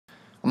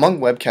Among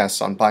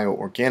webcasts on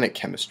bioorganic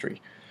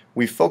chemistry,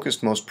 we've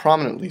focused most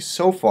prominently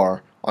so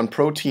far on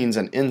proteins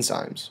and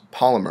enzymes,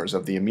 polymers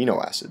of the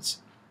amino acids.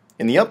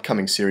 In the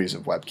upcoming series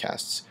of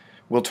webcasts,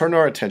 we'll turn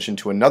our attention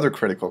to another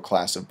critical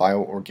class of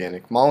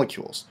bioorganic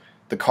molecules,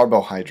 the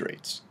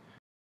carbohydrates.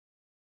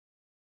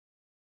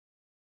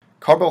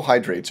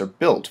 Carbohydrates are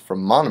built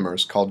from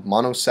monomers called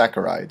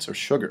monosaccharides or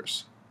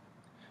sugars.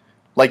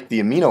 Like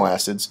the amino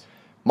acids,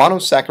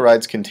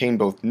 monosaccharides contain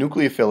both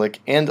nucleophilic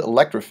and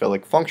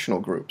electrophilic functional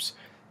groups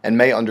and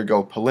may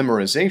undergo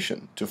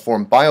polymerization to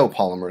form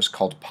biopolymers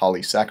called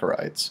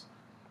polysaccharides.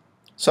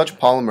 Such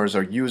polymers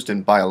are used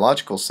in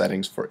biological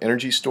settings for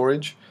energy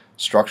storage,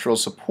 structural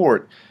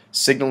support,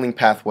 signaling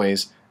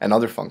pathways, and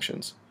other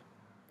functions.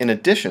 In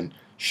addition,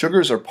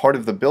 sugars are part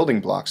of the building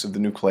blocks of the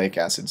nucleic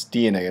acids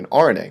DNA and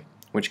RNA,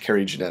 which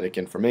carry genetic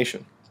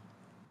information.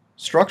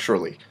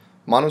 Structurally,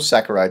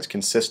 monosaccharides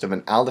consist of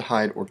an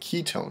aldehyde or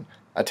ketone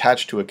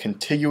attached to a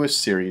contiguous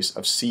series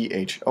of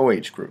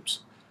CH-OH groups.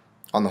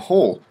 On the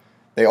whole,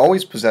 they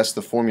always possess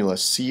the formula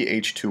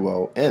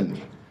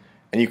CH2ON,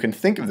 and you can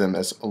think of them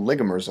as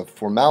oligomers of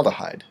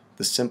formaldehyde,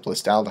 the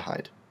simplest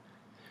aldehyde.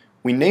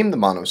 We name the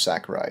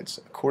monosaccharides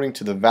according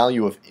to the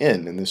value of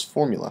N in this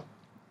formula.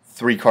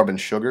 3-carbon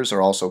sugars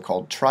are also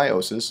called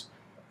trioses,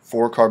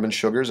 4-carbon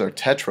sugars are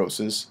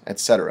tetroses,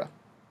 etc.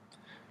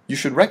 You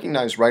should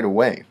recognize right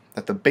away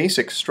that the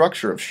basic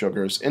structure of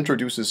sugars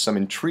introduces some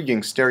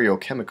intriguing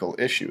stereochemical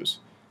issues.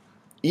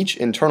 Each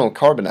internal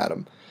carbon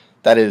atom,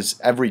 that is,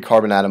 every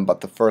carbon atom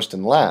but the first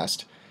and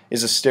last,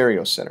 is a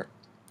stereocenter.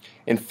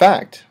 In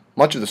fact,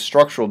 much of the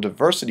structural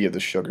diversity of the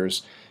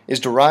sugars is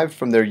derived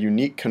from their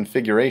unique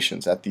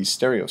configurations at these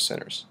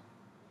stereocenters.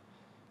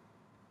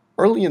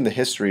 Early in the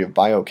history of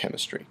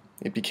biochemistry,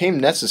 it became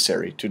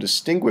necessary to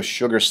distinguish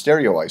sugar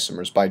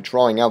stereoisomers by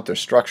drawing out their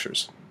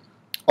structures.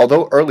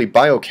 Although early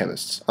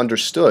biochemists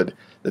understood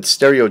that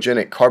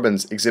stereogenic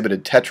carbons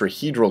exhibited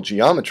tetrahedral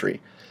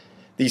geometry,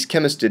 these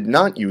chemists did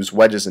not use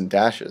wedges and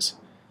dashes.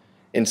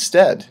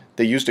 Instead,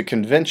 they used a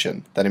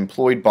convention that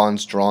employed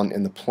bonds drawn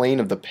in the plane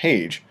of the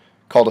page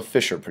called a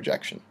Fischer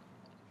projection.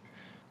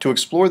 To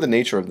explore the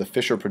nature of the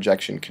Fischer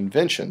projection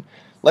convention,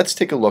 let's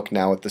take a look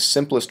now at the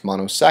simplest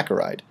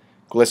monosaccharide,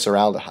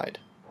 glyceraldehyde.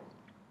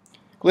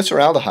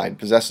 Glyceraldehyde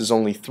possesses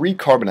only 3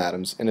 carbon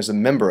atoms and is a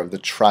member of the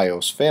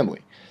triose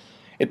family.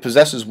 It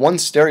possesses one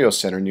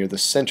stereocenter near the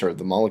center of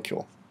the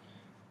molecule.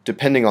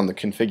 Depending on the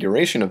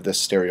configuration of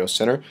this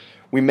stereocenter,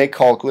 we may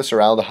call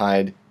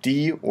glyceraldehyde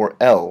D or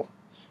L,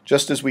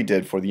 just as we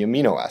did for the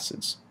amino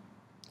acids.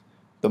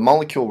 The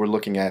molecule we're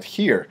looking at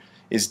here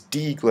is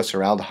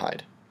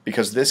D-Glyceraldehyde,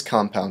 because this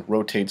compound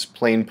rotates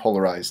plane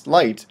polarized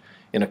light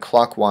in a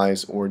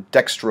clockwise or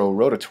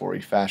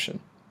dextrorotatory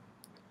fashion.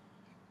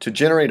 To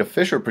generate a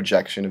Fischer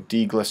projection of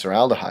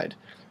D-Glyceraldehyde,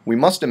 we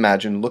must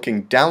imagine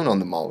looking down on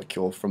the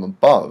molecule from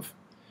above,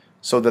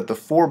 so that the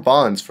 4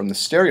 bonds from the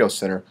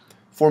stereocenter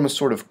form a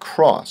sort of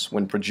cross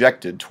when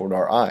projected toward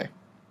our eye.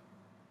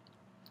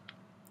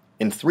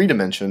 In 3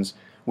 dimensions,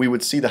 we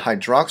would see the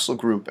hydroxyl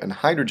group and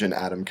hydrogen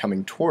atom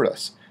coming toward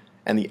us,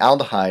 and the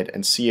aldehyde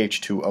and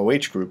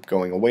CH2OH group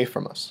going away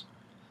from us.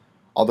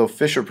 Although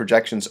Fischer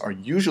projections are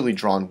usually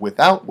drawn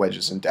without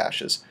wedges and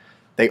dashes,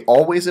 they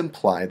always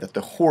imply that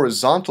the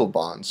horizontal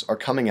bonds are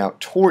coming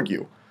out toward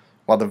you,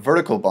 while the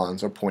vertical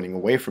bonds are pointing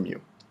away from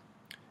you.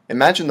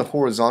 Imagine the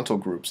horizontal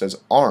groups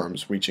as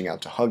arms reaching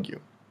out to hug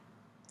you.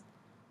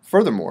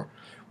 Furthermore,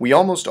 we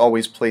almost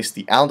always place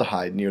the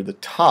aldehyde near the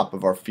top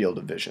of our field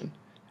of vision,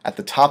 at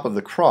the top of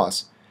the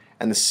cross,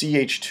 and the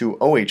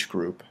CH2OH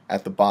group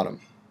at the bottom.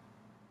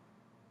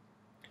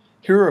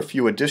 Here are a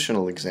few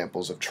additional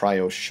examples of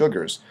triose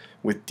sugars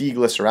with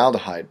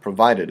D-glyceraldehyde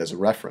provided as a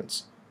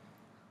reference.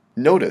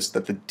 Notice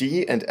that the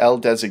D and L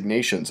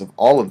designations of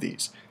all of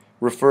these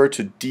refer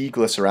to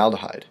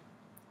D-glyceraldehyde.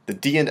 The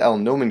D and L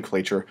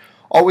nomenclature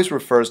always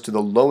refers to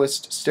the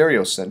lowest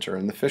stereocenter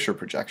in the Fischer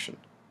projection.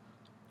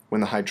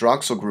 When the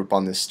hydroxyl group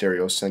on this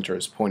stereocenter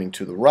is pointing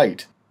to the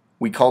right,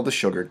 we call the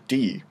sugar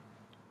D.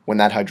 When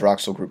that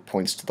hydroxyl group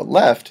points to the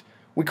left,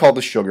 we call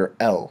the sugar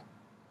L.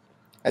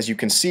 As you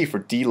can see for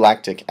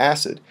D-lactic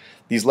acid,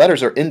 these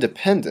letters are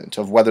independent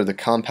of whether the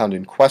compound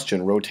in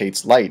question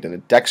rotates light in a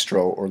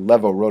dextro- or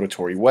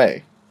levorotatory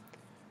way.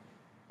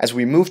 As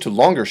we move to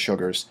longer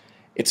sugars,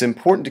 it's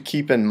important to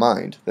keep in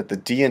mind that the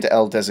D and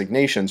L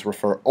designations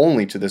refer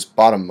only to this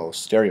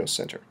bottommost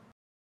stereocenter.